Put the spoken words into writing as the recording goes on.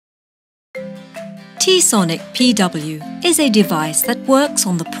T-Sonik PW is a device that works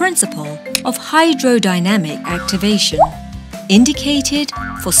on the principle of hydrodynamic activation, indicated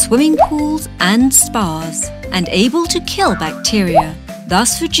for swimming pools and spas, and able to kill bacteria,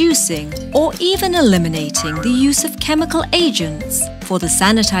 thus reducing or even eliminating the use of chemical agents for the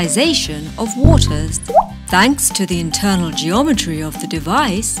sanitization of waters. Thanks to the internal geometry of the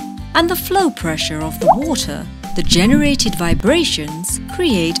device and the flow pressure of the water, the generated vibrations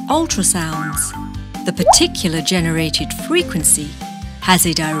create ultrasounds. The particular generated frequency has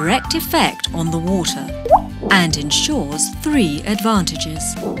a direct effect on the water and ensures three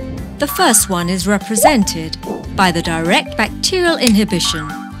advantages. The first one is represented by the direct bacterial inhibition.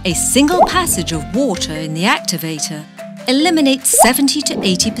 A single passage of water in the activator eliminates 70 to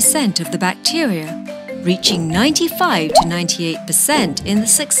 80% of the bacteria, reaching 95 to 98% in the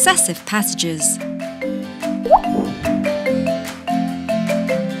successive passages.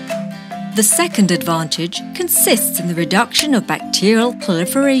 The second advantage consists in the reduction of bacterial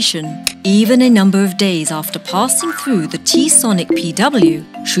proliferation. Even a number of days after passing through the T-Sonik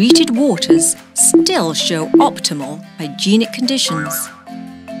PW, treated waters still show optimal hygienic conditions.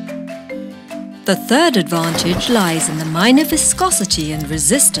 The third advantage lies in the minor viscosity and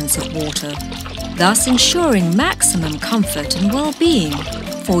resistance of water, thus ensuring maximum comfort and well-being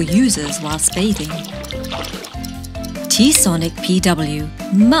for users whilst bathing. T-Sonik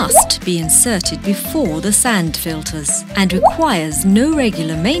PW must be inserted before the sand filters and requires no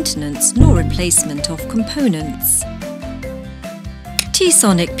regular maintenance nor replacement of components.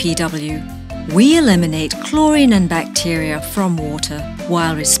 T-Sonik PW. We eliminate chlorine and bacteria from water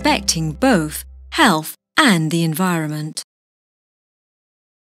while respecting both health and the environment.